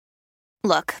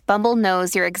Look, Bumble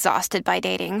knows you're exhausted by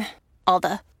dating. All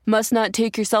the must not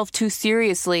take yourself too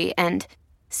seriously and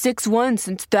 6'1"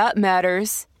 since that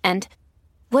matters. And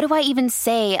what do I even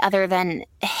say other than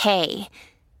hey?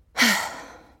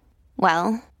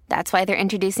 Well, that's why they're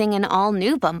introducing an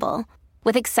all-new Bumble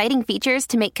with exciting features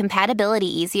to make compatibility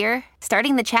easier,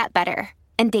 starting the chat better,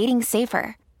 and dating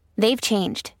safer. They've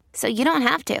changed, so you don't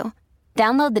have to.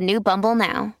 Download the new Bumble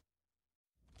now.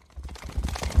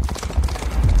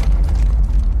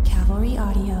 Cavalry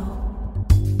Audio.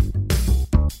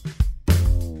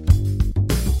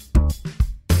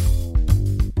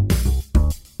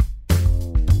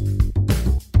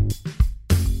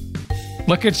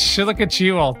 Look at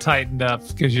you all tightened up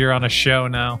because you're on a show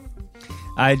now.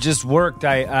 I just worked.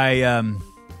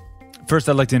 First,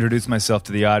 I'd like to introduce myself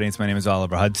to the audience. My name is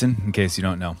Oliver Hudson, in case you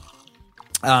don't know.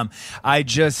 I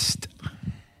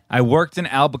worked in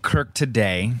Albuquerque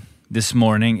today, this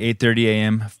morning, 8:30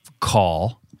 a.m.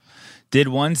 call. Did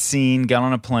one scene, got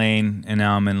on a plane, and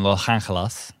now I'm in Los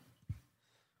Angeles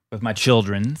with my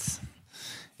children's.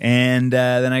 And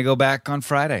then I go back on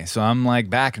Friday. So I'm like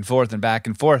back and forth and back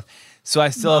and forth. So I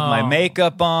still have my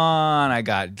makeup on. I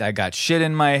got shit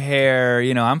in my hair.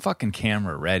 You know, I'm fucking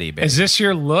camera ready, baby. Is this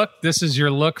your look? This is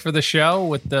your look for the show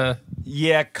with the...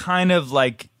 Yeah, kind of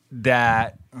like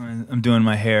that. I'm doing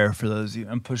my hair for those of you.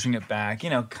 I'm pushing it back. You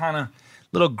know, kind of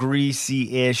little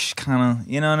greasy-ish, kind of,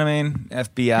 you know what I mean?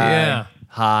 FBI. Yeah.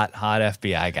 Hot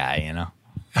FBI guy, you know?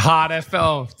 Hot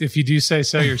FL, if you do say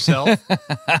so yourself.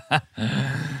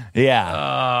 Yeah.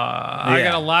 I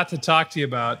got a lot to talk to you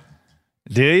about.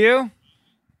 Do you?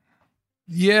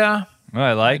 Yeah. Well,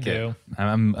 I like it.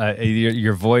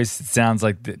 Your voice sounds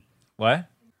like what?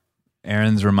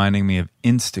 Erin's reminding me of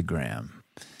Instagram.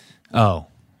 Oh,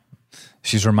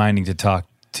 she's reminding to talk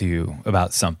to you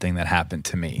about something that happened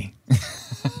to me.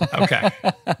 Okay.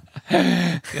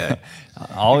 Good.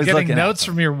 Always You're getting looking notes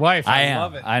from your wife. I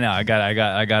love it. I know. I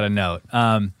got a note.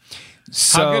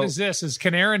 So, how good is this?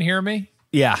 Can Erin hear me?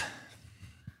 Yeah.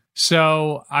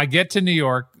 So I get to New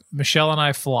York. Michelle and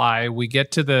I fly. We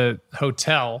get to the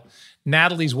hotel.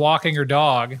 Natalie's walking her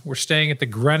dog. We're staying at the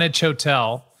Greenwich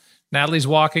Hotel. Natalie's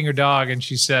walking her dog, and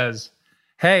she says,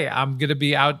 "Hey, I'm going to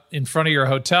be out in front of your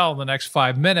hotel in the next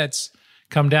 5 minutes.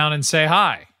 Come down and say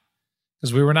hi."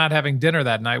 Because we were not having dinner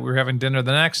that night. We were having dinner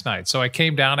the next night. So I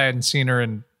came down. I hadn't seen her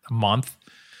in a month.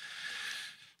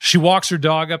 She walks her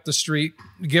dog up the street,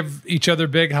 give each other a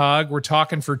big hug. We're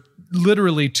talking for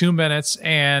literally 2 minutes,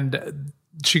 and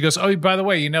she goes, "Oh, by the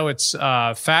way, you know, it's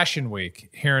Fashion Week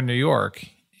here in New York."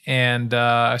 And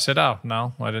I said, "Oh,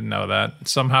 no, I didn't know that."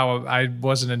 Somehow I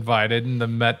wasn't invited in the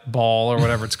Met Ball or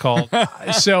whatever it's called.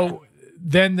 So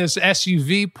then this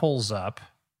SUV pulls up,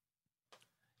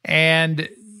 and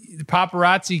the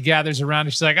paparazzi gathers around,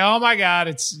 and she's like, "Oh my God,"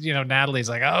 it's, you know, Natalie's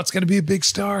like, "Oh, it's going to be a big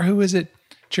star. Who is it?"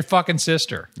 It's your fucking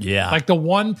sister. Yeah. Like the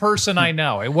one person I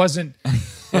know. It wasn't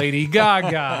Lady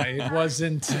Gaga. It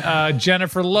wasn't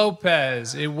Jennifer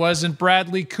Lopez. It wasn't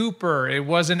Bradley Cooper. It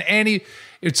wasn't any.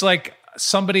 It's like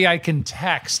somebody I can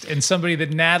text and somebody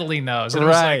that Natalie knows. And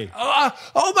right. It was like,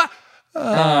 oh my.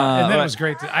 And then it was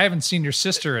great. I haven't seen your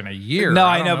sister in a year. No,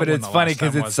 I know, but it's funny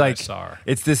because it's like,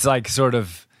 it's this like sort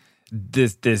of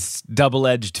this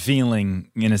double-edged feeling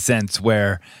in a sense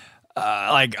where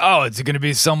like, oh, is it going to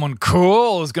be someone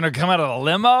cool who's going to come out of the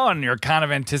limo? And you're kind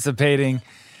of anticipating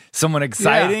someone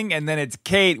exciting, and then it's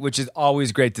Kate, which is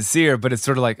always great to see her, but it's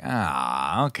sort of like,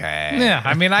 okay. Yeah,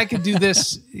 I mean, I could do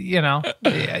this, you know.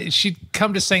 She'd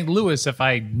come to St. Louis if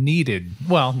I needed.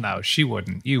 Well, no, she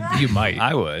wouldn't. You might.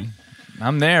 I would.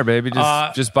 I'm there, baby.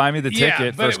 Just buy me the ticket.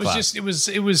 Yeah, but first it was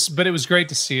class. but it was great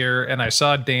to see her, and I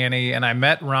saw Danny, and I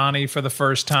met Ronnie for the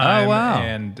first time. Oh, wow.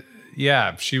 And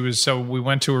yeah, she was, so we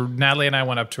went to her, Natalie and I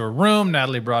went up to her room.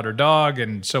 Natalie brought her dog,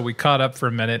 and so we caught up for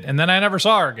a minute, and then I never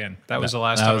saw her again. That was the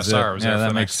last time I saw her. I was there for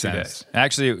the next 2 days.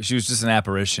 Actually, she was just an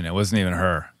apparition. It wasn't even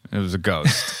her. It was a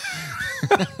ghost.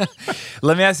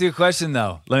 Let me ask you a question,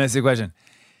 though.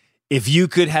 If you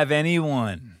could have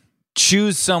anyone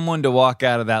choose someone to walk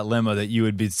out of that limo that you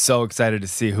would be so excited to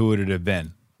see, who would it have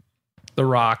been? The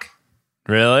Rock.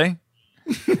 Really?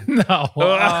 No.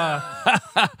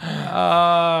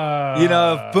 You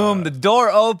know, if boom, the door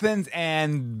opens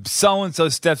and so-and-so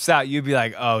steps out, you'd be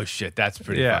like, oh shit, that's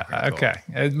pretty fucking cool.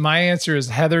 Okay. My answer is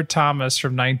Heather Thomas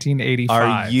from 1985.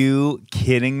 Are you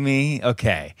kidding me?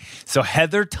 Okay. So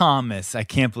Heather Thomas, I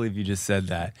can't believe you just said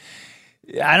that.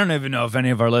 I don't even know if any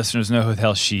of our listeners know who the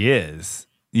hell she is,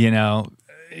 you know?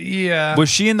 Yeah. Was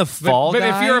she in the Fall But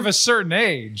Guy? if you're of a certain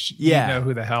age, Yeah. you know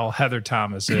who the hell Heather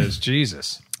Thomas is.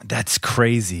 Jesus. That's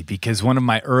crazy, because one of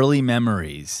my early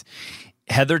memories,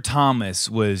 Heather Thomas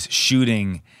was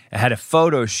had a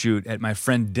photo shoot at my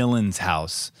friend Dylan's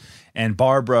house. And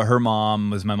Barbara, her mom,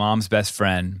 was my mom's best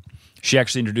friend. She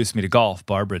actually introduced me to golf,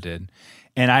 Barbara did.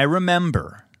 And I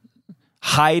remember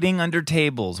hiding under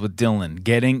tables with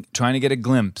Dylan, trying to get a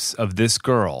glimpse of this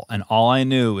girl. And all I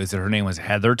knew is that her name was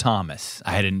Heather Thomas.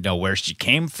 I didn't know where she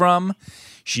came from.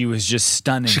 She was just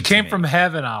stunning. She came from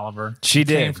heaven, Oliver. She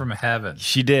did. Came from heaven.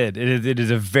 She did. It is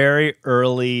a very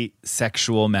early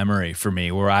sexual memory for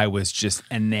me where I was just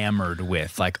enamored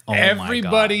with, like, oh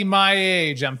Everybody my God. my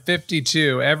age, I'm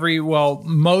 52.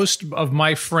 Most of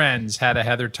my friends had a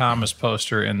Heather Thomas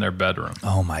poster in their bedroom.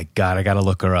 Oh my God, I got to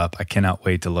look her up. I cannot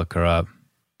wait to look her up.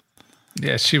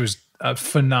 Yeah, she was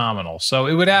phenomenal. So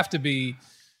it would have to be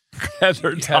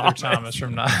Heather Thomas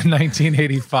from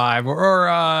 1985, or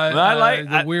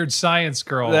the weird science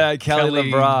girl, Kelly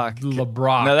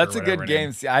LeBrock. No, that's a good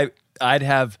game. See, I'd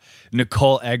have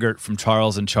Nicole Eggert from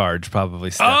Charles in Charge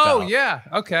probably step out. Oh yeah,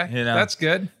 okay, that's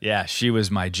good. Yeah, she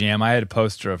was my jam. I had a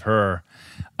poster of her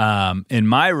in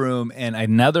my room, and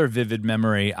another vivid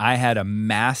memory. I had a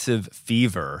massive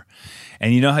fever.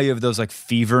 And you know how you have those like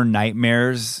fever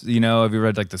nightmares? You know, have you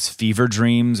read like those fever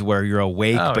dreams where you're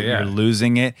awake but you're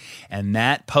losing it? And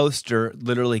that poster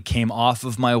literally came off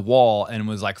of my wall and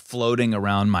was like floating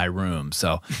around my room.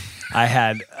 So I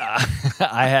had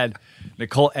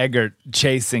Nicole Eggert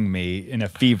chasing me in a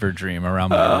fever dream around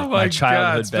my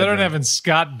childhood it's better than having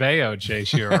Scott Baio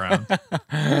chase you around.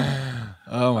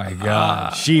 Oh my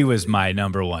God. She was my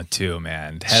number one too,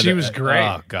 man. She was great.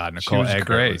 Oh God, Nicole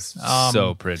Eggert was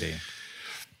so pretty.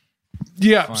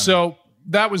 Yeah, Fun. So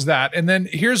that was that. And then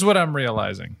here's what I'm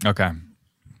realizing. Okay.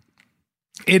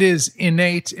 It is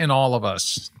innate in all of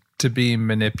us to be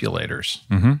manipulators.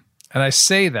 Mm-hmm. And I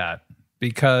say that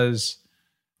because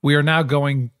we are now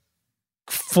going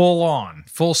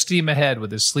full steam ahead with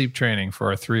this sleep training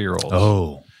for our 3-year-olds.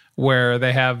 Oh. Where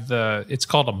they have it's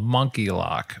called a monkey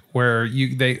lock, where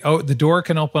the door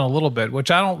can open a little bit,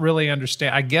 which I don't really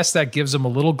understand. I guess that gives them a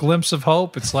little glimpse of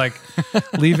hope. It's like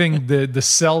leaving the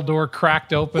cell door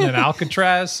cracked open in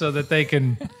Alcatraz so that they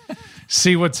can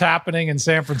see what's happening in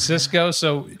San Francisco.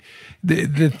 So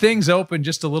the thing's open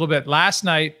just a little bit. Last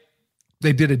night,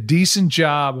 they did a decent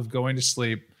job of going to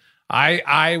sleep.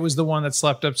 I was the one that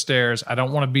slept upstairs. I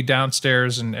don't want to be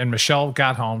downstairs, and Michelle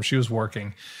got home. She was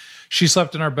working. She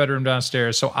slept in our bedroom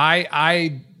downstairs. So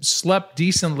I slept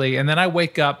decently, and then I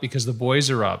wake up because the boys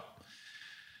are up,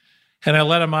 and I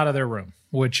let them out of their room,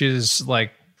 which is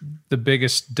like the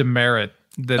biggest demerit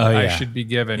that I should be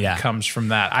given comes from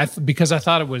that. Because I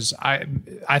thought it was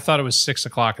I thought it was 6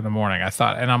 o'clock in the morning.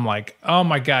 And I'm like, oh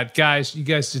my God, guys, you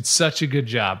guys did such a good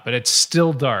job, but it's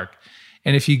still dark.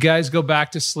 And if you guys go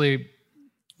back to sleep,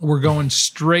 we're going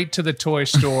straight to the toy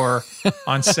store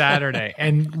on Saturday.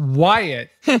 And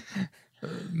Wyatt,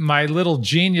 my little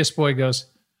genius boy, goes,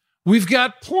 we've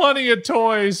got plenty of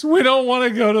toys. We don't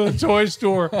want to go to the toy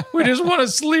store. We just want to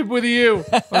sleep with you.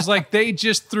 I was like, they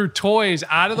just threw toys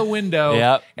out of the window.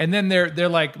 Yep. And then they're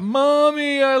like,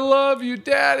 Mommy, I love you.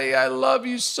 Daddy, I love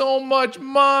you so much.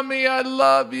 Mommy, I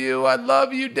love you. I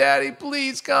love you, Daddy.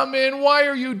 Please come in. Why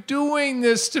are you doing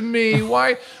this to me?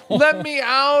 Why? Let me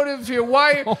out of here.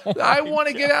 Why? I want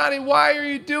to get out of here. Why are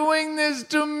you doing this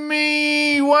to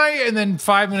me? Why? And then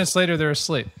 5 minutes later, they're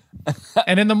asleep.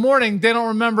 And in the morning, they don't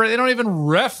remember it. They don't even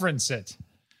reference it.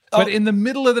 But in the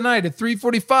middle of the night at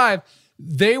 3:45,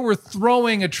 they were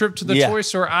throwing a trip to the toy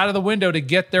store out of the window to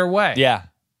get their way. Yeah.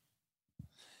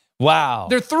 Wow.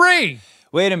 They're 3.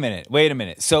 Wait a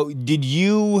minute. So did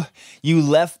you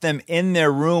left them in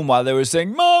their room while they were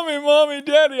saying, Mommy,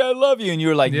 Daddy, I love you. And you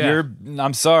were like,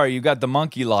 I'm sorry, you got the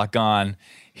monkey lock on.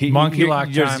 Monkey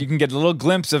lock time. You can get a little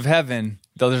glimpse of heaven.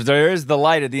 There is the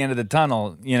light at the end of the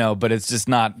tunnel, but it's just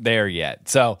not there yet.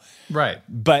 So, right.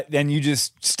 But then you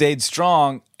just stayed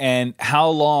strong. And how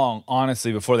long,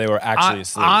 honestly, before they were actually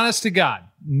asleep? Honest to God,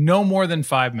 no more than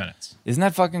 5 minutes. Isn't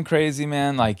that fucking crazy,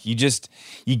 man? Like you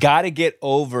got to get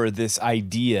over this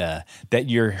idea that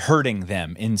you're hurting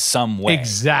them in some way.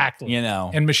 Exactly.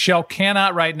 And Michelle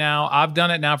cannot right now. I've done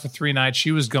it now for 3 nights.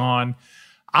 She was gone.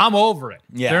 I'm over it.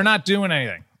 Yeah. They're not doing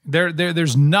anything.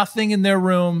 There's nothing in their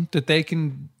room that they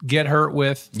can get hurt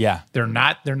with. Yeah. They're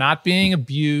not being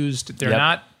abused.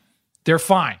 They're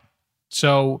fine.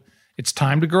 So it's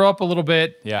time to grow up a little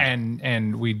bit. Yeah.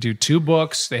 And we do 2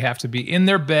 books. They have to be in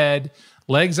their bed,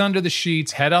 legs under the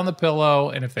sheets, head on the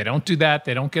pillow. And if they don't do that,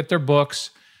 they don't get their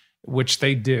books, which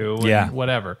they do. And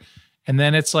whatever. And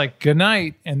then it's like, good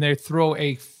night. And they throw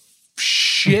a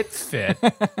shit fit.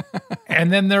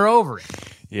 And then they're over it.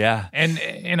 Yeah. And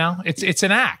it's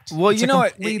an act. Well,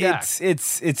 it's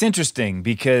it's interesting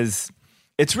because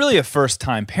it's really a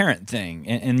first-time parent thing,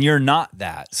 and you're not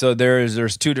that. So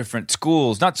there's two different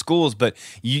schools, not schools, but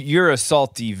you're a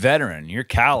salty veteran. You're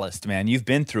calloused, man. You've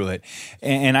been through it,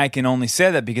 and I can only say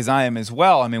that because I am as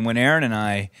well. I mean, when Aaron and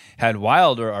I had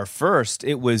Wilder, our first,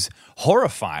 it was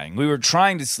horrifying. We were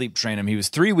trying to sleep train him. He was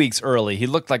 3 weeks early. He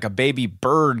looked like a baby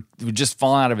bird who had just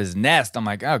fallen out of his nest. I'm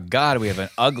like, oh God, we have an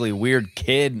ugly, weird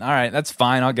kid. All right, that's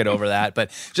fine. I'll get over that.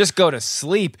 But just go to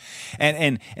sleep,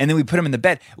 and then we put him in the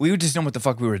bed. We would just know what the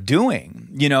fuck we were doing,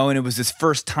 and it was this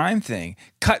first time thing.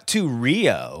 Cut to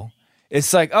Rio.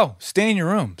 It's like, oh, stay in your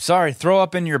room. Sorry, throw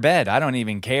up in your bed. I don't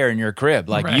even care, in your crib.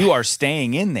 Like, right. You are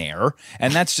staying in there,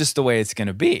 and that's just the way it's going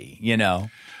to be,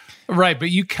 Right, but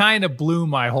you kind of blew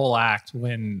my whole act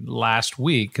when last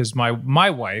week, because my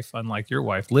wife, unlike your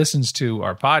wife, listens to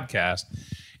our podcast,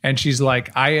 and she's like,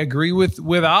 I agree with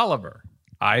Oliver.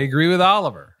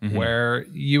 Mm-hmm. Where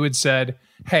you had said,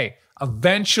 hey,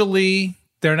 eventually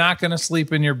they're not going to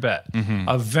sleep in your bed. Mm-hmm.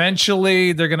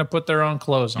 Eventually they're going to put their own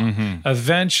clothes on. Mm-hmm.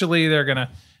 Eventually they're going to,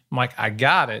 I'm like, I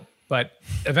got it. But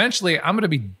eventually I'm going to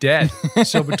be dead.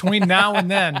 So between now and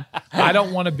then, I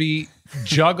don't want to be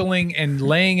juggling and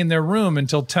laying in their room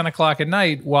until 10 o'clock at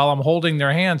night while I'm holding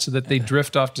their hand so that they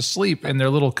drift off to sleep in their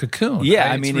little cocoon. Yeah,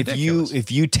 right? I mean,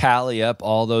 if you tally up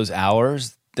all those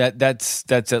hours, that's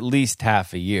at least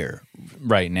half a year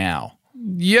right now.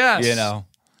 Yes.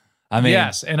 I mean,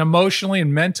 yes, and emotionally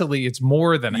and mentally, it's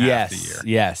more than half the year.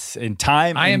 Yes, in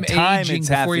time, I am aging it's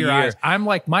half before a your year. eyes. I'm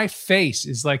like, my face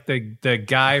is like the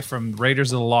guy from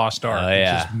Raiders of the Lost Ark. It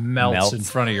just melts in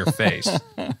front of your face.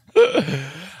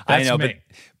 I know,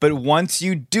 but once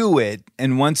you do it,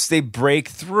 and once they break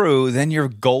through, then you're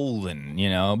golden,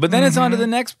 But then it's on to the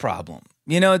next problem.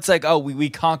 It's like, oh, we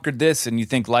conquered this, and you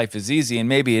think life is easy, and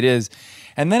maybe it is,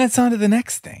 and then it's on to the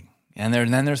next thing. And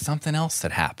then there's something else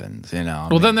that happens,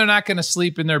 Well, then they're not going to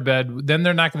sleep in their bed. Then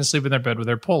they're not going to sleep in their bed with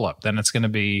their pull-up. Then it's going to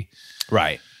be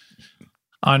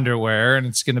underwear, and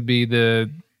it's going to be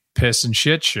the piss and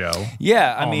shit show.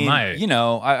 Yeah, I mean, night.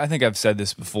 I think I've said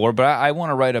this before, but I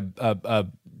want to write a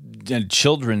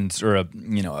children's or a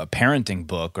parenting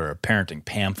book or a parenting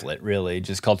pamphlet, really,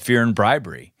 just called Fear and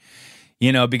Bribery.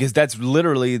 Because that's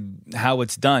literally how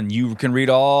it's done. You can read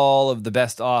all of the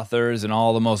best authors and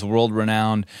all the most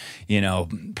world-renowned,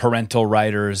 parental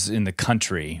writers in the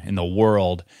country, in the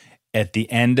world. At the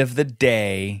end of the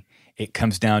day, it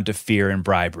comes down to fear and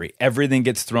bribery. Everything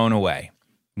gets thrown away.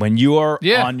 When you are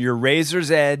on your razor's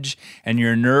edge and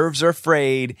your nerves are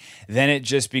frayed, then it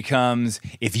just becomes,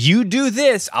 if you do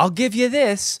this, I'll give you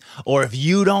this. Or if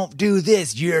you don't do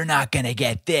this, you're not going to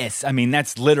get this. I mean,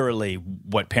 that's literally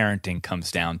what parenting comes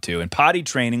down to. And potty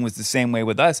training was the same way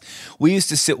with us. We used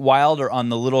to sit Wilder on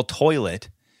the little toilet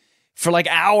for like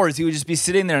hours. He would just be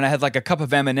sitting there, and I had like a cup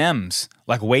of M&Ms,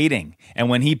 like waiting. And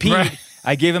when he peed,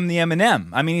 I gave him the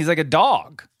M&M. I mean, he's like a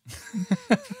dog.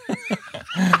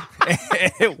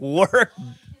 It worked.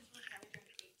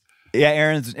 Yeah,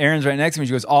 Aaron's right next to me.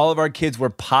 She goes, all of our kids were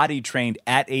potty trained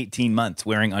at 18 months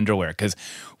wearing underwear because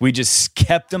we just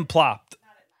kept them plopped.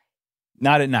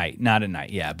 Not at night,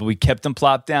 yeah. But we kept them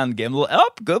plopped down, gave them a little,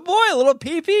 good boy, a little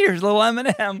pee-pee, here's a little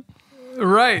M&M.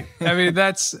 Right. I mean,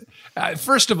 that's,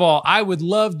 first of all, I would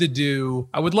love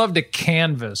to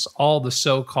canvass all the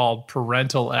so-called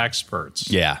parental experts.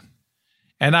 Yeah.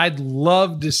 And I'd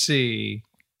love to see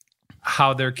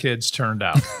how their kids turned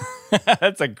out.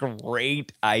 That's a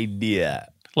great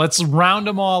idea. Let's round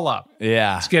them all up.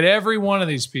 Yeah. Let's get every one of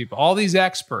these people, all these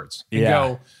experts, and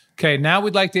go, okay, now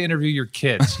we'd like to interview your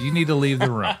kids. You need to leave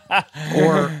the room.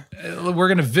 Or we're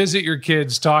going to visit your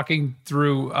kids talking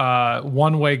through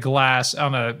one-way glass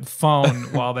on a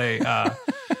phone while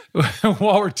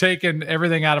we're taking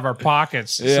everything out of our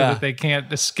pockets so that they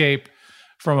can't escape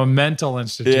from a mental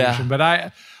institution. Yeah. But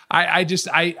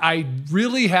I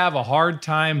really have a hard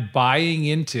time buying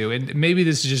into, and maybe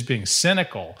this is just being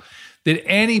cynical, that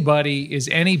anybody is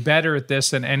any better at this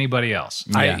than anybody else.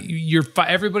 Yeah.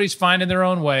 Everybody's finding their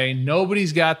own way.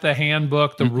 Nobody's got the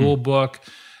handbook, the rule book.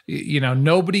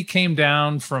 Nobody came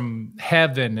down from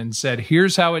heaven and said,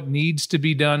 here's how it needs to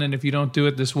be done, and if you don't do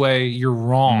it this way, you're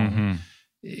wrong. Mm-hmm.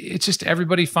 It's just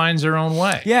everybody finds their own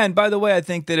way. Yeah, and by the way, I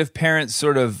think that if parents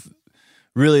sort of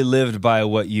really lived by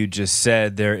what you just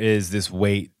said, there is this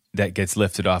weight that gets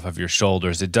lifted off of your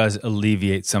shoulders. It does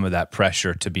alleviate some of that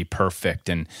pressure to be perfect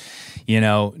and,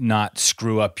 not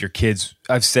screw up your kids.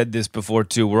 I've said this before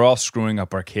too. We're all screwing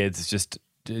up our kids. It's just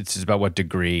about what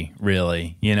degree,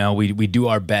 really. We do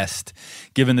our best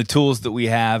given the tools that we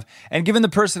have and given the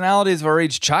personalities of our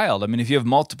each child. I mean, if you have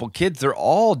multiple kids, they're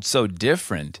all so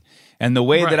different. And the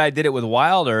way that I did it with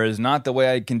Wilder is not the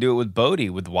way I can do it with Bodie.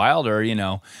 With Wilder,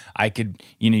 I could,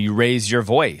 you raise your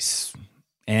voice.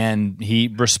 and he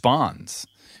responds.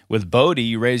 With Bodie,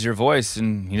 you raise your voice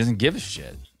and he doesn't give a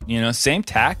shit. Same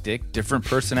tactic, different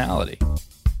personality.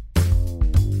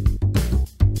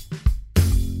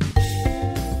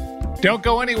 Don't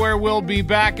go anywhere. We'll be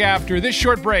back after this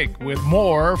short break with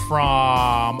more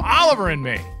from Oliver and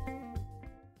me.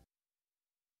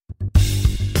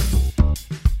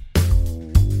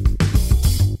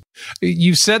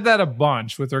 You've said that a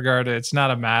bunch with regard to it's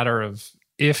not a matter of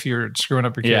if you're screwing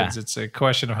up your kids. It's a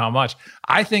question of how much.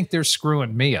 I think they're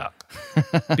screwing me up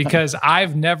because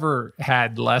I've never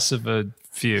had less of a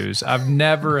fuse. I've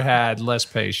never had less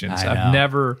patience. I've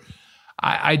never...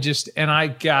 I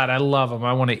love them.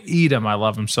 I want to eat them. I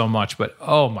love them so much. But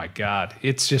oh my God,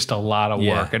 it's just a lot of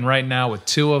work. And right now with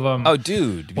two of them,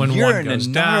 when you're in a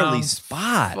gnarly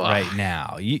spot right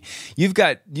now. You've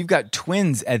got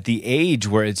twins at the age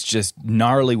where it's just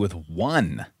gnarly with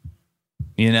one.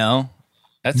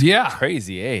 That's a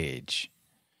crazy age.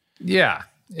 Yeah,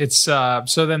 it's so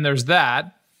then there's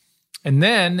that, and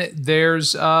then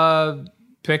there's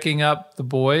picking up the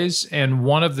boys, and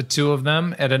one of the two of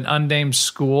them at an unnamed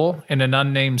school in an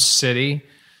unnamed city.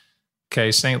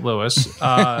 Okay, St. Louis.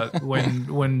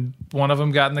 When one of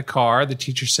them got in the car, the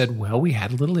teacher said, "Well, we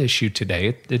had a little issue today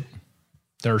at the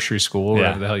nursery school,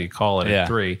 whatever the hell you call it, at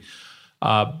 3.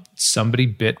 Somebody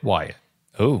bit Wyatt."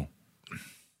 Oh,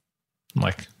 I'm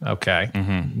like, okay.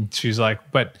 Mm-hmm. She's like,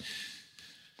 but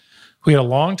we had a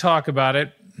long talk about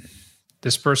it.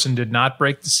 This person did not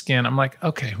break the skin. I'm like,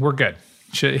 okay, we're good.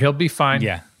 He'll be fine.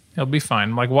 Yeah. He'll be fine.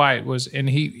 I'm like, Wyatt was, and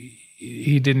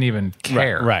he didn't even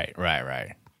care. Right.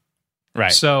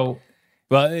 So,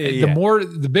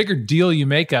 the bigger deal you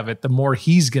make of it, the more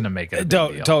he's going to make it a big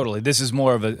deal. Totally. This is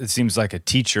more of it seems like a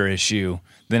teacher issue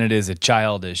than it is a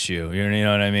child issue. You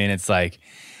know what I mean? It's like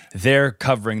they're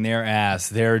covering their ass.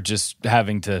 They're just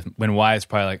having to, when Wyatt's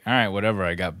probably like, all right, whatever,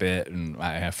 I got bit and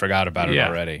I forgot about it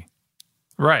already.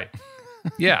 Right.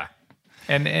 Yeah.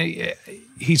 And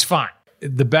he's fine.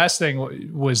 The best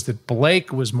thing was that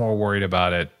Blake was more worried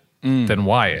about it than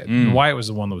Wyatt. And Wyatt was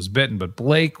the one that was bitten, but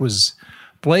Blake is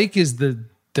the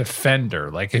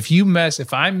defender. Like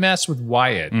if I mess with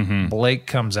Wyatt, Blake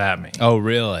comes at me. Oh,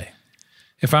 really?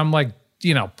 If I'm like,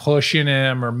 pushing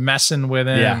him or messing with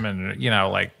him and,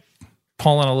 like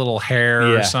pulling a little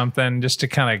hair or something just to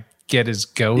kind of get his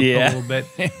goat a little bit,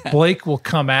 Blake will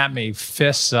come at me,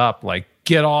 fists up, like,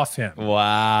 get off him.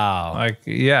 Wow. Like,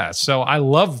 so I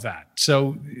love that.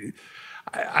 So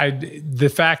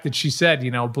the fact that she said,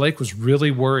 Blake was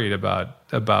really worried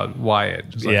about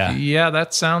Wyatt. Like,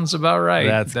 that sounds about right.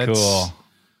 That's cool.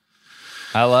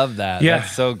 I love that. Yeah.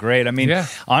 That's so great. I mean,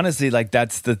 honestly, like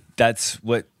that's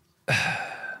what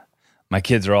my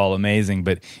kids are all amazing,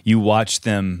 but you watch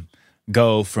them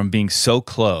go from being so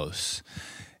close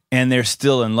and they're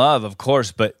still in love, of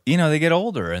course, but they get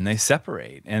older and they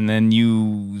separate, and then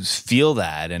you feel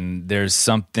that, and there's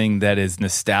something that is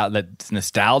that's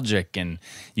nostalgic, and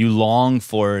you long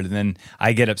for it. And then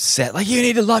I get upset, like, you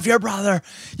need to love your brother,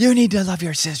 you need to love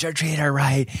your sister, treat her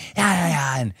right,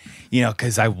 and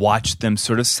because I watch them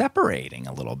sort of separating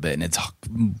a little bit, and it's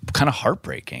kind of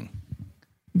heartbreaking.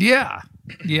 Yeah.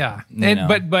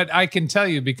 But I can tell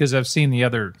you, because I've seen the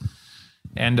other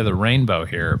end of the rainbow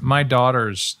here. My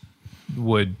daughters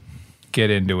would get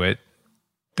into it.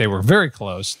 They were very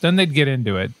close. Then they'd get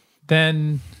into it.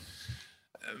 Then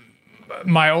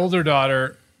my older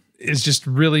daughter is just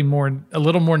really a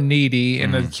little more needy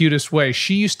in the cutest way.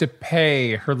 She used to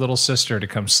pay her little sister to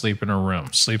come sleep in her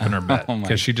room, sleep in her bed,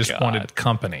 because she just wanted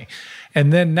company.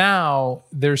 And then now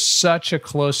there's such a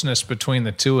closeness between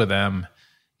the two of them.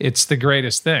 It's the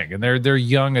greatest thing. And they're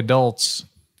young adults,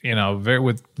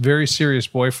 with very serious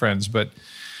boyfriends, but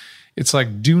it's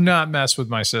like, do not mess with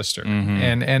my sister.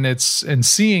 And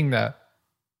seeing that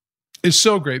is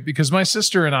so great, because my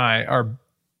sister and I are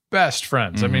best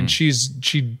friends. I mean, she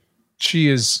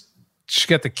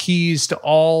got the keys to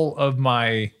all of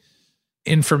my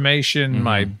information,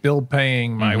 my bill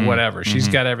paying, my whatever. She's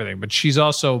got everything, but she's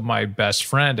also my best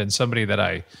friend and somebody that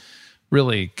I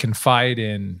really confide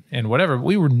in and whatever.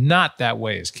 We were not that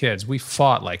way as kids. We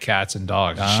fought like cats and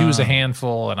dogs. She was a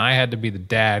handful, and I had to be the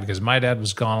dad because my dad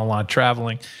was gone a lot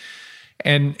traveling.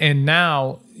 And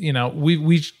now,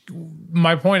 we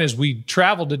my point is, we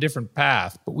traveled a different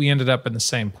path, but we ended up in the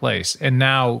same place. And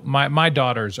now my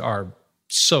daughters are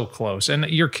so close, and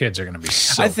your kids are going to be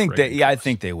so I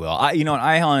think they will.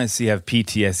 I honestly have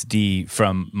PTSD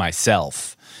from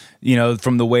myself,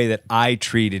 from the way that I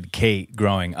treated Kate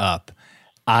growing up.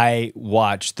 I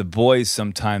watch the boys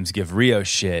sometimes give Rio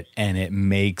shit, and it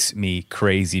makes me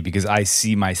crazy because I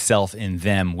see myself in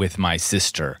them with my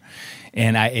sister.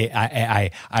 and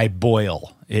I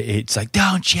boil. It's like,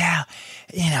 don't you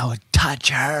touch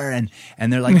her,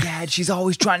 and they're like, Dad, she's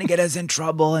always trying to get us in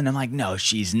trouble, and I'm like, no,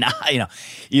 she's not,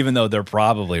 even though they're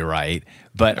probably right.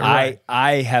 But right.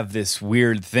 I have this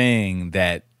weird thing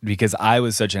that because I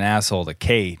was such an asshole to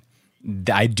Kate,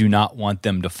 I do not want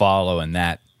them to follow in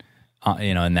that,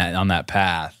 on that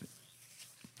path.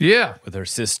 Yeah, with their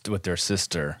sister,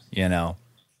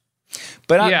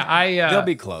 But they'll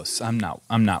be close. I'm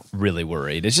not really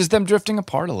worried. It's just them drifting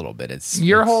apart a little bit.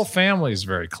 Your whole family is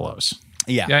very close.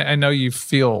 Yeah, I know you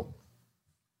feel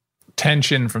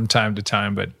tension from time to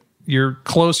time, but you're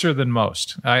closer than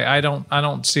most. I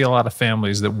don't see a lot of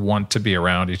families that want to be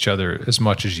around each other as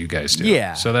much as you guys do.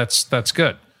 Yeah, so that's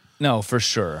good. No, for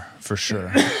sure.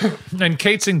 And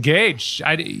Kate's engaged.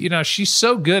 She's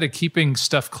so good at keeping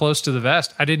stuff close to the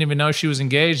vest. I didn't even know she was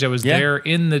engaged. I was there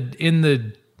in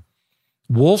the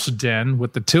wolf's den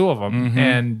with the two of them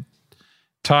and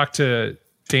talked to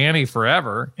Danny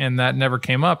forever, and that never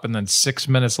came up. And then 6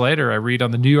 minutes later, I read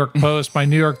on the New York Post, my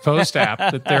New York Post app,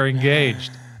 that they're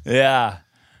engaged. Yeah,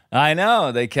 I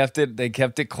know. They kept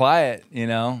it quiet.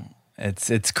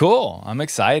 It's cool. I'm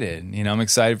excited. I'm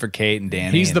excited for Kate and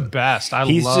Danny. He's the best.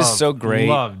 He's just so great.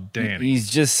 Love Danny. He's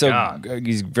just so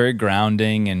he's very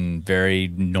grounding and very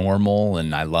normal,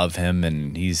 and I love him.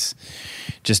 And he's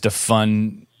just a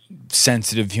fun,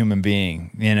 sensitive human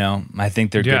being. I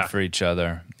think they're good for each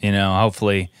other.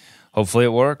 Hopefully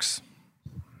it works.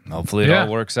 Hopefully it all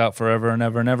works out forever and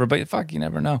ever and ever. But fuck, you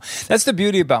never know. That's the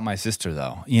beauty about my sister,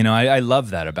 though. I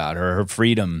love that about her. Her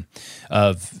freedom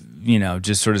of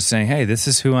just sort of saying, hey, this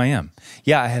is who I am.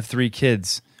 Yeah, I have 3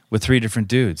 kids with 3 different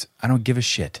dudes. I don't give a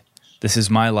shit. This is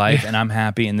my life, and I'm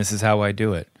happy, and this is how I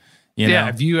do it.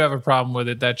 If you have a problem with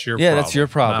it, that's your problem. Yeah, that's your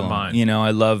problem. Not mine. I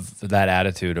love that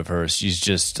attitude of hers. She's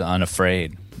just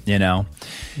unafraid, Yeah,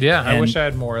 I wish I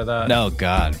had more of that. Oh,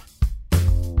 God.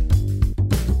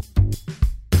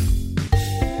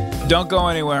 Don't go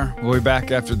anywhere. We'll be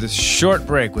back after this short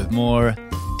break with more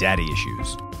daddy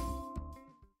issues.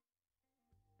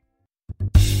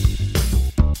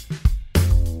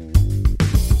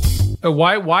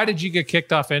 Why did you get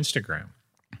kicked off Instagram?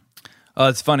 Oh,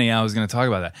 it's funny. I was going to talk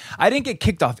about that. I didn't get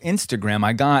kicked off Instagram.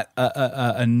 I got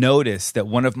a notice that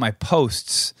one of my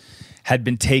posts had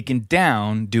been taken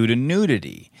down due to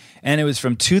nudity. And it was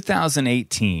from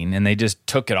 2018, and they just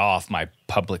took it off my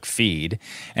public feed.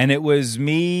 And it was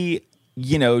me,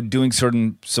 doing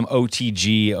some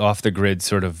OTG, off the grid,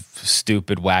 sort of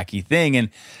stupid, wacky thing.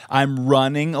 And I'm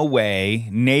running away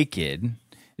naked.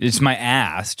 It's my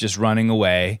ass just running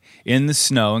away in the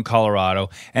snow in Colorado,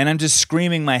 and I'm just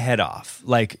screaming my head off,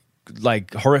 like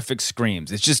horrific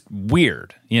screams. It's just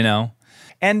weird,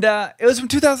 And it was from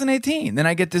 2018. Then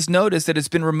I get this notice that it's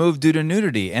been removed due to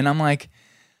nudity, and I'm like,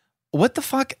 what the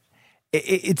fuck?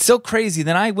 It's so crazy.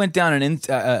 Then I went down an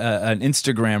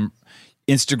Instagram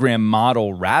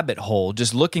model rabbit hole,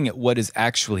 just looking at what is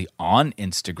actually on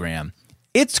Instagram.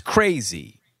 It's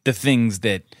crazy, the things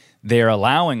that they're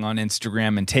allowing on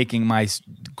Instagram and taking my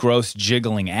gross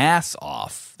jiggling ass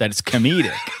off. That it's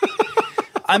comedic.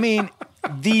 I mean,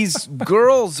 these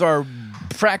girls are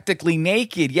practically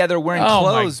naked. Yeah, they're wearing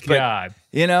clothes, my God.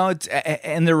 But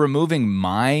and they're removing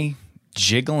my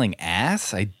jiggling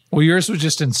ass. Well, yours was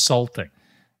just insulting.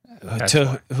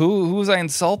 Who was I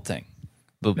insulting?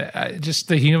 Just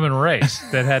the human race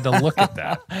that had to look at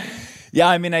that. Yeah,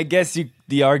 I mean, I guess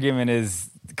the argument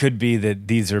could be that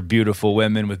these are beautiful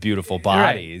women with beautiful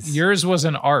bodies. Right. Yours was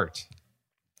an art.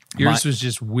 Yours was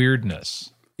just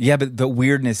weirdness. Yeah, but the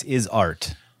weirdness is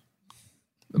art.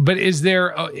 But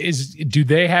do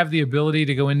they have the ability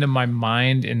to go into my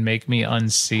mind and make me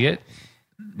unsee it?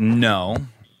 No,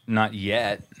 not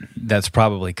yet. That's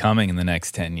probably coming in the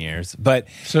next 10 years. But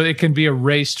so it can be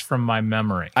erased from my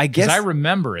memory. I guess I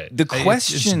remember it.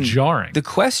 It's jarring. The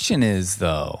question is,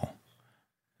 though,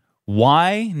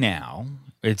 why now?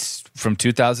 It's from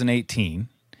 2018.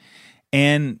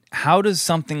 And how does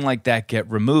something like that get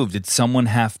removed? Did someone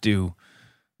have to,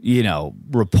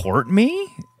 report me?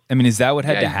 I mean, is that what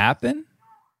had to happen?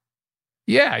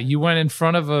 Yeah, you went in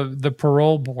front of the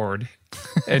parole board,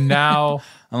 and now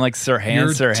I'm like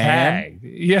Sirhan. Tagged.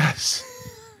 Yes.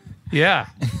 Yeah.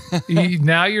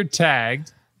 Now you're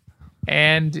tagged,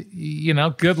 and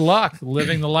good luck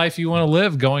living the life you want to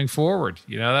live going forward.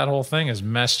 That whole thing has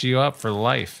messed you up for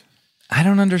life. I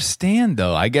don't understand,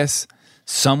 though. I guess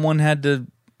someone had to,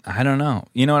 I don't know.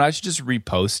 You know what? I should just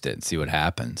repost it and see what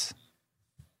happens.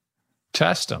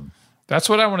 Test them. That's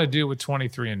what I want to do with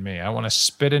 23andMe. I want to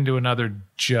spit into another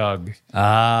jug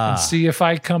and see if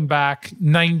I come back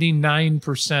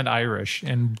 99% Irish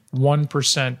and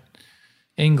 1%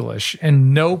 English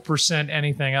and no percent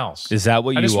anything else. Is that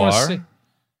what you are?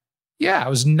 Yeah, I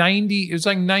was 90. It was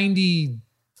like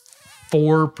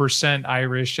 94%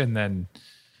 Irish and then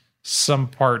some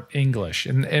part English.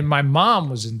 And my mom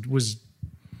was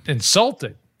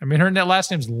insulted. I mean, her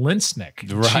last name's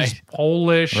Linsnick. Right. She's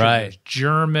Polish, right? And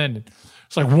German.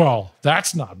 It's like, well,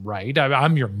 that's not right.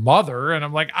 I'm your mother, and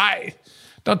I'm like, I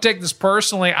don't take this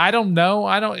personally. I don't know.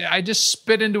 I just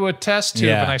spit into a test tube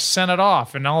and I sent it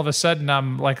off, and all of a sudden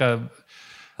I'm like a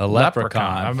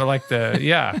leprechaun. I'm like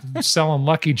selling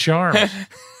Lucky Charms.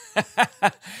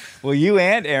 Well, you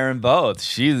and Erin both.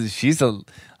 She's a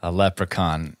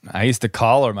leprechaun. I used to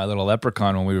call her my little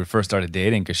leprechaun when we first started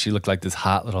dating because she looked like this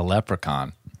hot little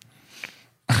leprechaun.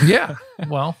 Yeah.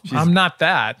 Well, I'm not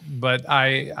that, but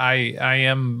I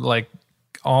am like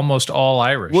almost all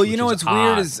Irish. Well, you know what's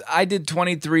weird is I did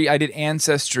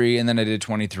Ancestry, and then I did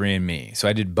 23andMe. So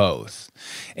I did both.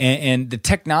 And the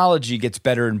technology gets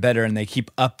better and better, and they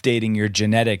keep updating your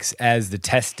genetics as the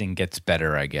testing gets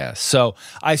better, I guess. So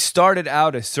I started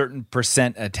out a certain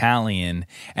percent Italian,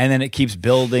 and then it keeps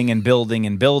building and building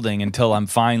and building until I'm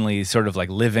finally sort of like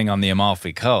living on the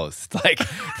Amalfi Coast. Like,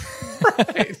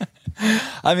 right.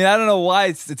 I mean, I don't know why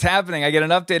it's happening. I get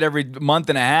an update every month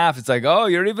and a half. It's like, oh,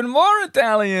 you're even more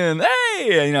Italian.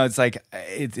 Hey, it's like,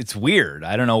 it's weird.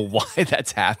 I don't know why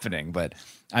that's happening, but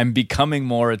I'm becoming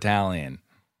more Italian.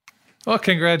 Well,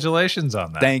 congratulations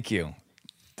on that. Thank you.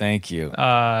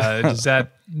 Does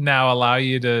that now allow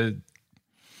you to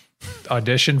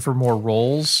audition for more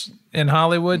roles in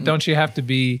Hollywood? Don't you have to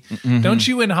be? Mm-hmm. Don't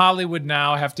you in Hollywood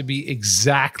now have to be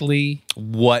exactly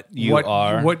what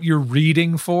you're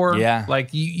reading for? Yeah, like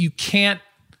you can't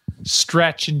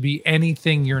stretch and be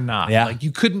anything you're not. Yeah, like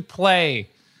you couldn't play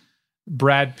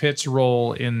Brad Pitt's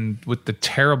role with the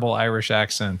terrible Irish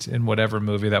accent in whatever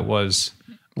movie that was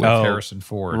with Harrison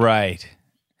Ford. Right.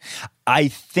 I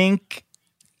think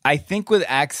with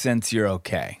accents you're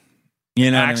okay.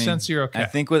 You know, accents you're okay. I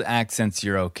think with accents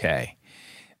you're okay.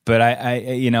 But I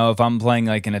if I'm playing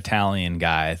like an Italian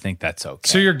guy, I think that's okay.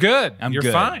 So you're good. You're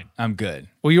good. fine. I'm good.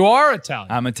 Well, you are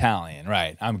Italian. I'm Italian,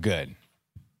 right? I'm good.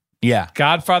 Yeah.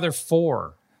 Godfather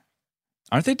 4.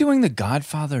 Aren't they doing the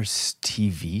Godfather's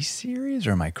TV series,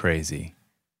 or am I crazy?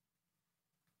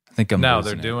 I think I'm. No,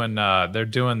 they're doing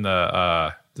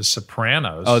the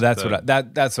Sopranos. Oh, that's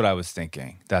what I was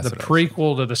thinking. That's the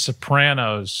prequel to the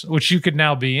Sopranos, which you could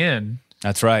now be in.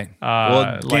 That's right.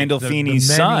 Well, Gandolfini's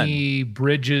the son. Many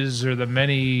bridges or the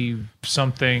many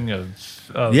something of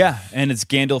and it's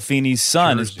Gandolfini's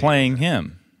son is playing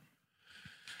him.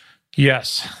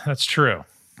 Yes, that's true.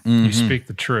 Mm-hmm. You speak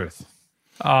the truth.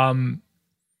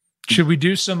 Should we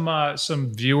do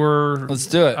some viewer? Let's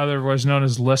do it. Otherwise known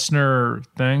as listener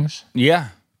things. Yeah.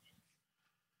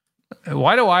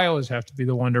 Why do I always have to be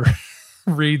the one to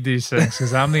read these things?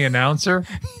 Because I'm the announcer.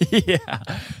 Yeah.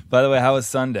 By the way, how was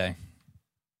Sunday?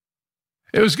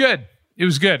 It was good.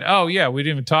 Oh, yeah. We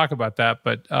didn't even talk about that.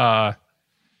 But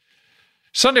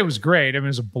Sunday was great. I mean, it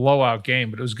was a blowout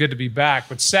game, but it was good to be back.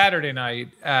 But Saturday night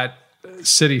at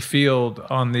Citi Field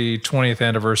on the 20th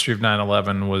anniversary of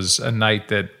 9/11 was a night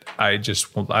that I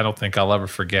don't think I'll ever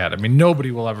forget. I mean, nobody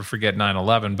will ever forget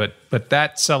 9/11, but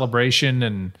that celebration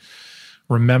and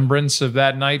remembrance of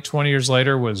that night 20 years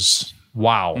later was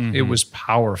wow. Mm-hmm. It was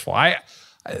powerful.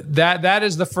 That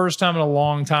is the first time in a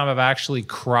long time I've actually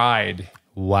cried.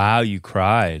 Wow, you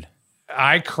cried.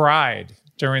 I cried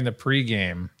during the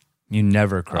pregame. You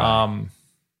never cry.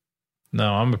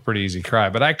 No, I'm a pretty easy cry,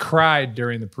 but I cried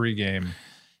during the pregame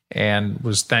and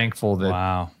was thankful that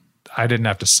I didn't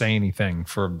have to say anything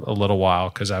for a little while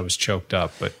because I was choked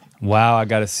up. But wow, I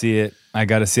got to see it. I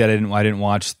didn't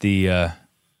watch the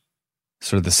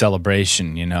sort of the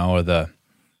celebration, or the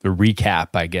recap,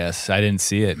 I guess. I didn't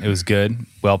see it. It was good,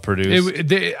 well produced.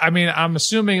 I'm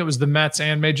assuming it was the Mets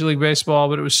and Major League Baseball,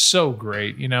 but it was so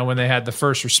great. When they had the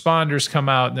first responders come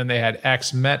out, and then they had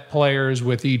ex-Met players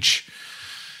with each,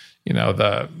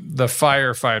 the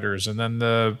firefighters, and then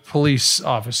the police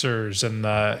officers, and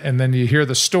then you hear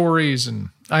the stories. And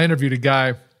I interviewed a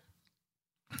guy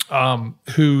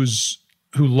who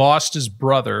lost his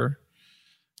brother,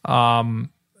 a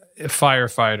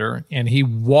firefighter, and he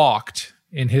walked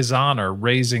in his honor,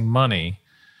 raising money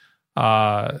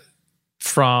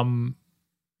from,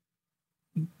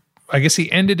 I guess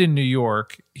he ended in New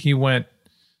York. He went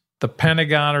the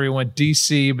Pentagon, or he went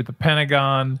D.C., but the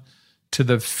Pentagon to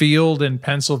the field in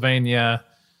Pennsylvania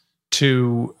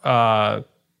to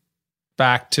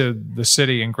back to the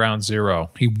city in Ground Zero.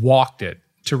 He walked it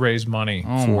to raise money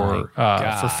for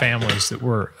families that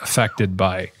were affected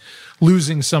by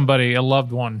losing somebody, a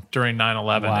loved one, during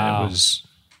 9/11. Wow. And it was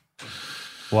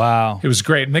Wow. It was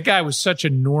great. And the guy was such a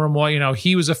normal,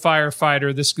 he was a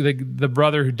firefighter. The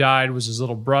brother who died was his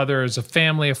little brother. It's a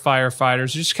family of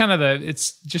firefighters. Just kind of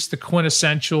it's just the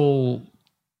quintessential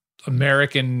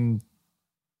American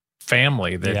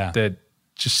family that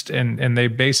just, and they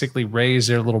basically raised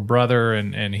their little brother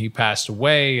and he passed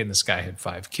away and this guy had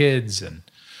 5 kids and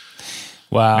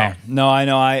wow. Man. No, I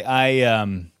know.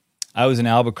 I was in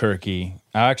Albuquerque.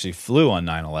 I actually flew on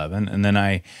 9/11, and then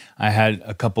I had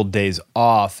a couple days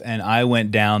off, and I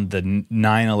went down the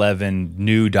 9/11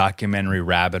 new documentary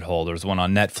rabbit hole. There's one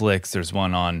on Netflix. There's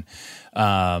one on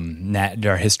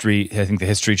our history. I think the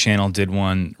History Channel did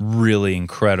one really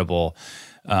incredible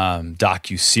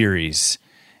docu-series,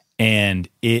 and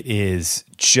it is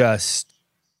just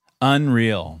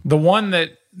unreal. There's one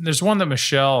that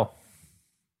Michelle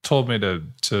told me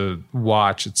to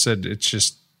watch. It said it's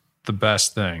just the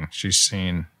best thing she's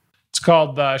seen. It's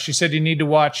called, she said you need to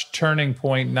watch Turning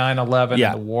Point 9/11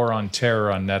 and the War on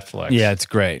Terror on Netflix. Yeah, it's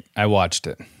great. I watched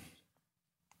it.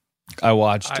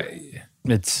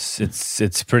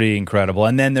 It's pretty incredible.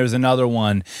 And then there's another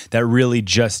one that really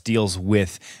just deals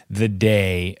with the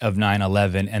day of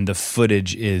 9/11, and the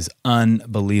footage is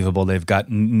unbelievable. They've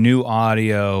got new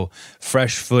audio,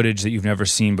 fresh footage that you've never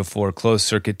seen before, closed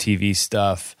circuit TV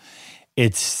stuff.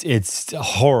 It's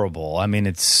horrible. I mean,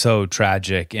 it's so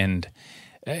tragic, and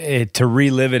to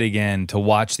relive it again, to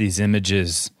watch these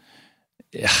images,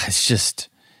 it's just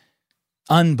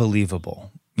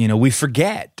unbelievable. We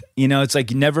forget. It's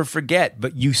like you never forget,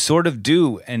 but you sort of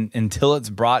do, and until it's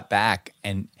brought back,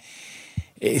 and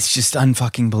it's just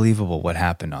unfucking believable what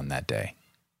happened on that day.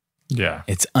 Yeah,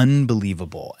 it's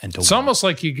unbelievable, and it's almost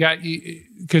like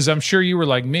because I'm sure you were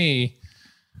like me.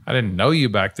 I didn't know you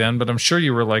back then, but I'm sure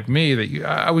you were like me that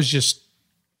I was just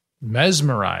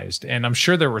mesmerized. And I'm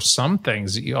sure there were some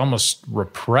things that you almost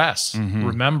repress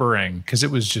remembering because it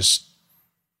was just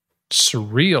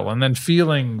surreal. And then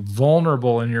feeling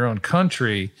vulnerable in your own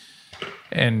country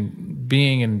and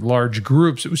being in large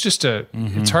groups, it was just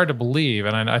it's hard to believe.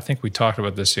 And I think we talked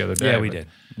about this the other day. Yeah, we did.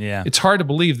 Yeah. It's hard to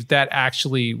believe that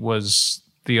actually was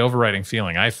the overriding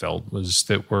feeling I felt, was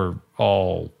that we're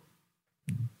all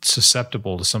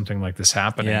susceptible to something like this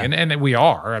happening. Yeah. And we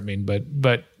are,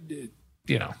 but to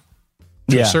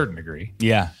a certain degree.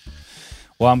 Yeah.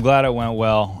 Well, I'm glad it went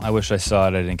well. I wish I saw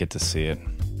it. I didn't get to see it.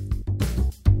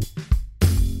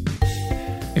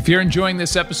 If you're enjoying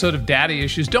this episode of Daddy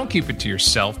Issues, don't keep it to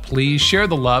yourself. Please share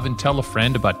the love and tell a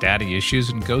friend about Daddy Issues,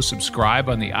 and go subscribe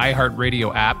on the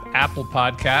iHeartRadio app, Apple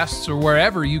Podcasts, or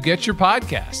wherever you get your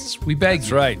podcasts. We beg you.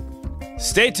 That's right.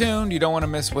 Stay tuned. You don't want to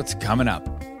miss what's coming up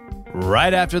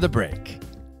right after the break.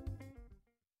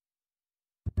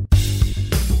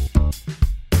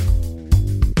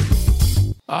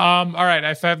 All right,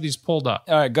 I have these pulled up.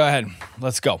 All right, go ahead.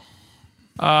 Let's go.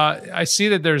 I see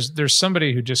that there's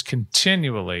somebody who just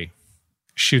continually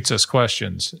shoots us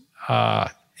questions.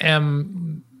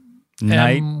 M.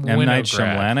 Night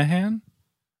Shyamalan?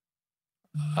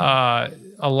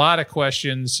 A lot of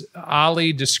questions.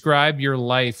 Ollie, describe your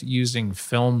life using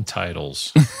film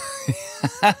titles.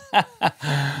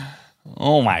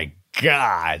 Oh my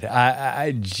God.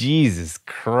 I Jesus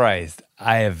Christ.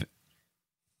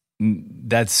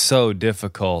 That's so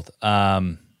difficult.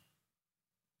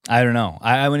 I don't know.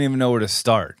 I wouldn't even know where to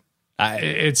start.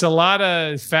 It's a lot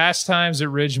of Fast Times at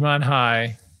Ridgemont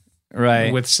High.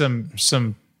 Right. With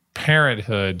some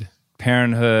parenthood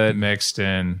mixed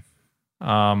in.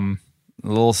 A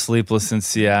little Sleepless in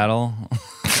Seattle.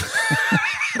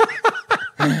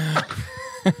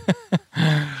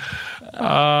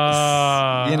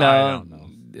 I don't know.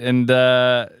 And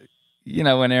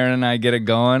when Aaron and I get it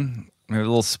going, maybe a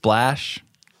little Splash.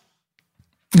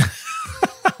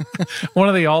 One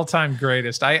of the all-time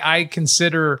greatest. I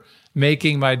consider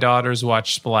making my daughters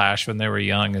watch Splash when they were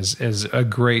young is a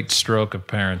great stroke of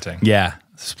parenting. Yeah,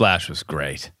 Splash was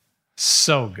great.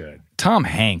 So good. Tom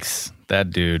Hanks, that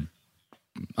dude,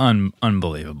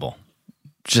 unbelievable.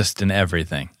 Just in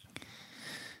everything.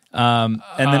 And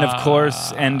then, of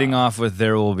course, ending off with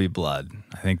There Will Be Blood.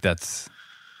 I think that's...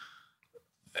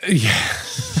 Yeah.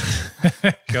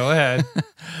 Go ahead.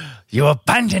 You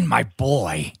abandoned my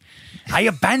boy. I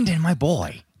abandoned my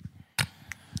boy.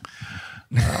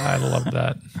 I love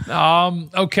that.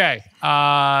 Okay.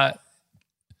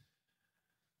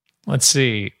 Let's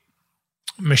see.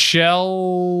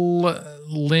 Michelle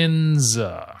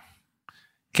Linza.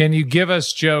 Can you give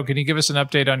us an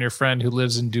update on your friend who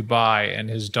lives in Dubai and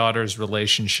his daughter's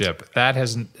relationship?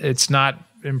 It's not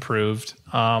improved.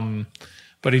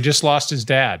 But he just lost his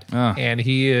dad. Oh. And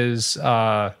he is,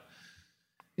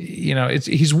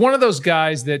 he's one of those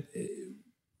guys that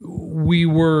we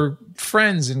were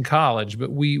friends in college,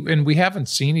 but we haven't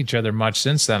seen each other much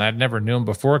since then. I'd never knew him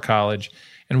before college,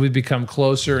 and we've become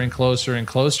closer and closer and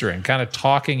closer, and kind of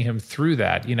talking him through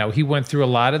that. You know, he went through a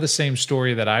lot of the same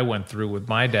story that I went through with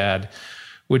my dad,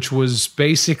 which was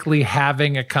basically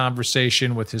having a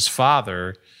conversation with his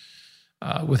father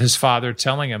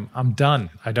telling him, I'm done.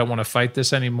 I don't want to fight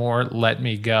this anymore. Let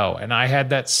me go. And I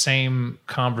had that same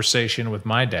conversation with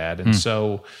my dad. And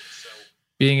so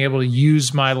being able to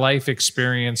use my life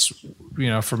experience, you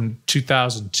know, from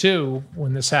 2002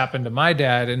 when this happened to my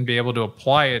dad and be able to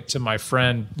apply it to my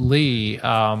friend Lee,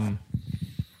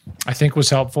 I think was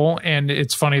helpful. And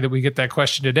it's funny that we get that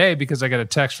question today because I got a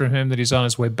text from him that he's on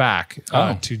his way back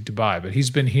to Dubai. But he's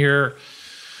been here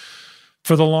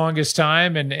for the longest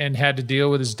time and had to deal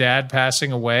with his dad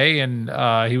passing away. And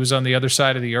he was on the other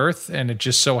side of the earth. And it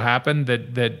just so happened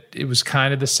that it was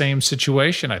kind of the same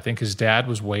situation. I think his dad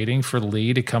was waiting for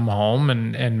Lee to come home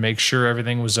and make sure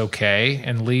everything was okay.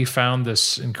 And Lee found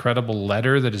this incredible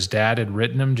letter that his dad had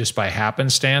written him just by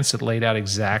happenstance. It laid out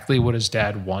exactly what his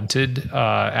dad wanted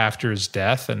after his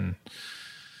death. And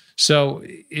so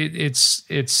it's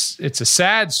a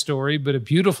sad story, but a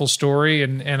beautiful story,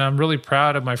 and I'm really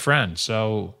proud of my friend.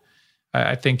 So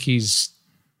I think he's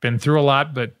been through a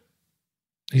lot, but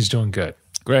he's doing good.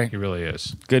 Great. He really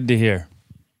is. Good to hear.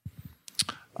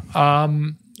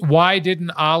 Why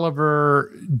didn't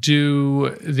Oliver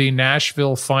do the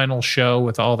Nashville final show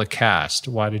with all the cast?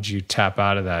 Why did you tap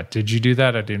out of that? Did you do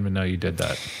that? I didn't even know you did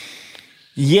that.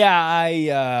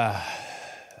 Yeah,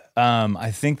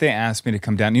 I think they asked me to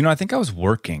come down. You know, I think I was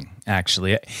working,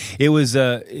 actually. It was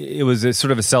a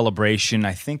sort of a celebration,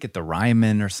 I think at the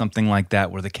Ryman or something like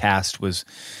that, where the cast was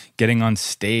getting on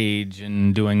stage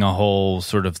and doing a whole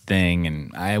sort of thing,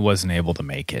 and I wasn't able to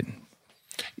make it.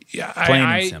 Yeah,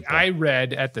 Plain I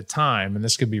read at the time, and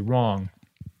this could be wrong,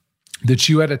 that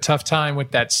you had a tough time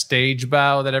with that stage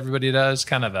bow that everybody does,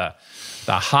 kind of the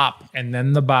hop and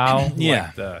then the bow.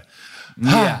 Yeah. Like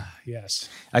Yeah. Yes.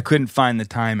 I couldn't find the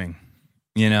timing,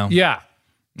 you know? Yeah.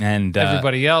 And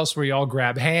everybody else, where you all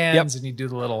grab hands and you do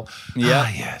the little,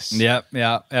 yes. Yep.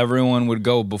 Yeah. Everyone would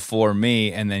go before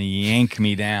me and then yank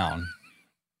me down.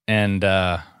 And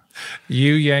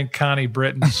you yanked Connie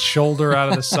Britton's shoulder out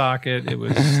of the socket. It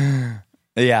was,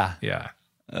 yeah.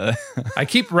 I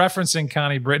keep referencing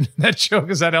Connie Britton in that show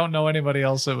because I don't know anybody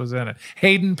else that was in it.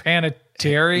 Hayden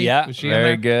Panettiere. Yeah. Was she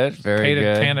very in there? good. Very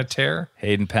good. Panettiere.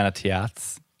 Hayden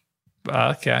Panettiere.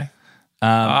 Okay.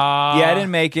 Yeah, I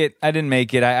didn't make it.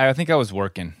 I think I was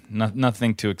working.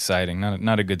 Nothing too exciting.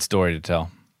 Not a good story to tell.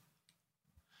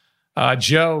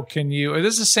 Joe, can you?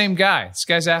 This is the same guy. This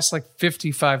guy's asked like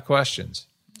 55 questions.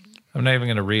 I'm not even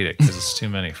going to read it because it's too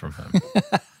many from him.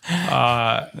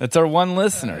 That's our one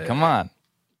listener. Come on.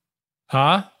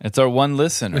 Huh? It's our one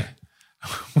listener.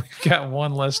 We've got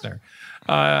one listener.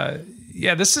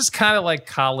 Yeah, this is kind of like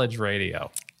college radio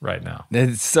right now.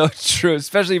 It's so true,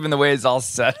 especially even the way it's all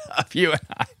set up. You and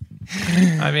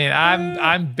I mean,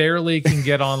 I'm barely can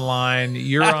get online.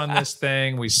 You're on this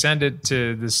thing. We send it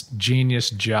to this genius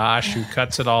Josh who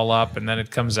cuts it all up, and then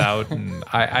it comes out, and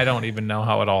I don't even know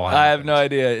how it all happens. I have no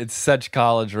idea. It's such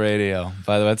college radio.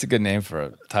 By the way, that's a good name for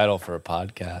a title for a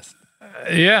podcast.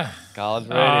 Yeah, college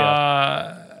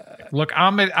radio. Look,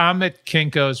 I'm at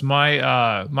Kinko's.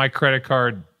 My credit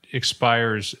card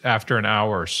expires after an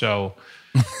hour, so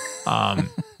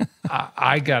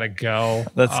I gotta go.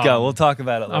 Let's go. We'll talk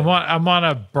about it later. I'm on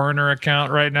a burner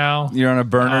account right now. You're on a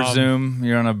burner Zoom.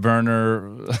 You're on a burner.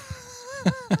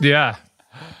 Yeah,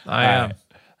 I am.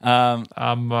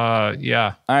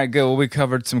 Yeah. All right, good. Well, we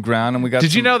covered some ground, and we got.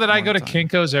 Did you know that I go to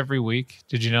Kinko's every week?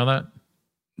 Did you know that?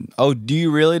 Oh, do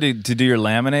you really to do your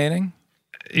laminating?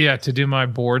 Yeah, to do my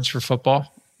boards for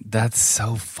football. That's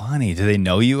so funny. Do they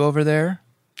know you over there?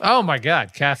 Oh my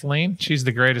God, Kathleen, she's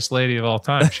the greatest lady of all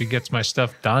time. She gets my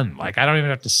stuff done. Like, I don't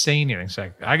even have to say anything. She's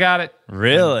like, I got it.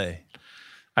 Really? And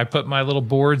I put my little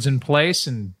boards in place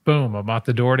and boom, I'm out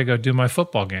the door to go do my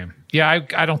football game. Yeah,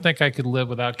 I don't think I could live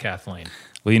without Kathleen.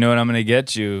 Well, you know what I'm going to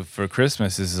get you for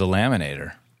Christmas is a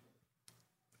laminator.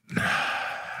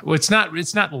 Well, it's not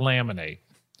laminate.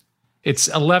 It's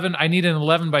 11. I need an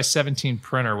 11 by 17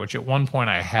 printer, which at one point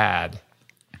I had.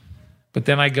 But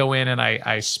then I go in and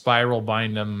I spiral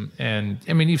bind them, and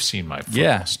I mean you've seen my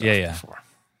football stuff before.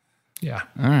 Yeah.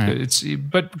 All right.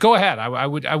 But go ahead. I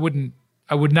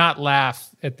would not laugh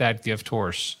at that gift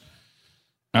horse.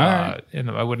 All right.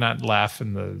 I would not laugh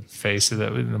in the face of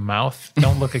in the mouth.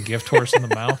 Don't look a gift horse in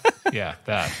the mouth. Yeah,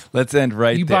 that. Let's end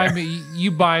there. You buy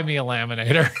me a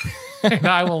laminator, and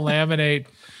I will laminate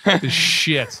the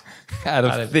shit out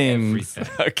of things.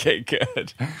 Everything. Okay,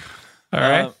 good. All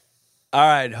right. All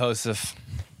right, Joseph.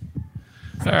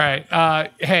 All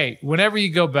right. Hey, whenever you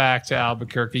go back to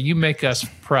Albuquerque, you make us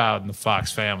proud in the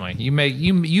Fox family. You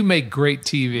make great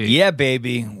TV. Yeah,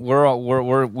 baby.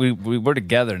 We're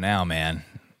together now, man.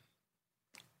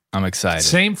 I'm excited.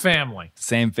 Same family.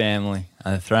 Same family.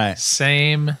 That's right.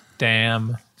 Same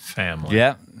damn family.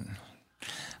 Yeah.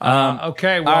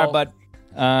 Okay. Well, all right,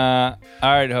 bud. All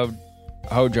right,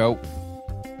 Hojo.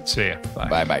 See ya.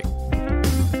 Bye. Bye.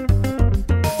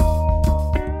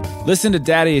 Listen to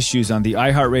Daddy Issues on the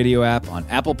iHeartRadio app, on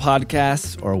Apple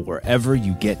Podcasts, or wherever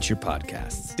you get your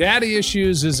podcasts. Daddy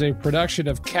Issues is a production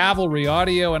of Cavalry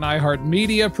Audio and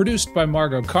iHeartMedia, produced by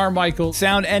Margot Carmichael.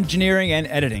 Sound engineering and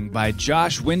editing by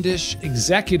Josh Windish.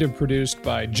 Executive produced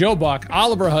by Joe Bach,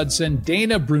 Oliver Hudson,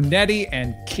 Dana Brunetti,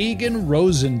 and Keegan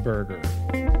Rosenberger.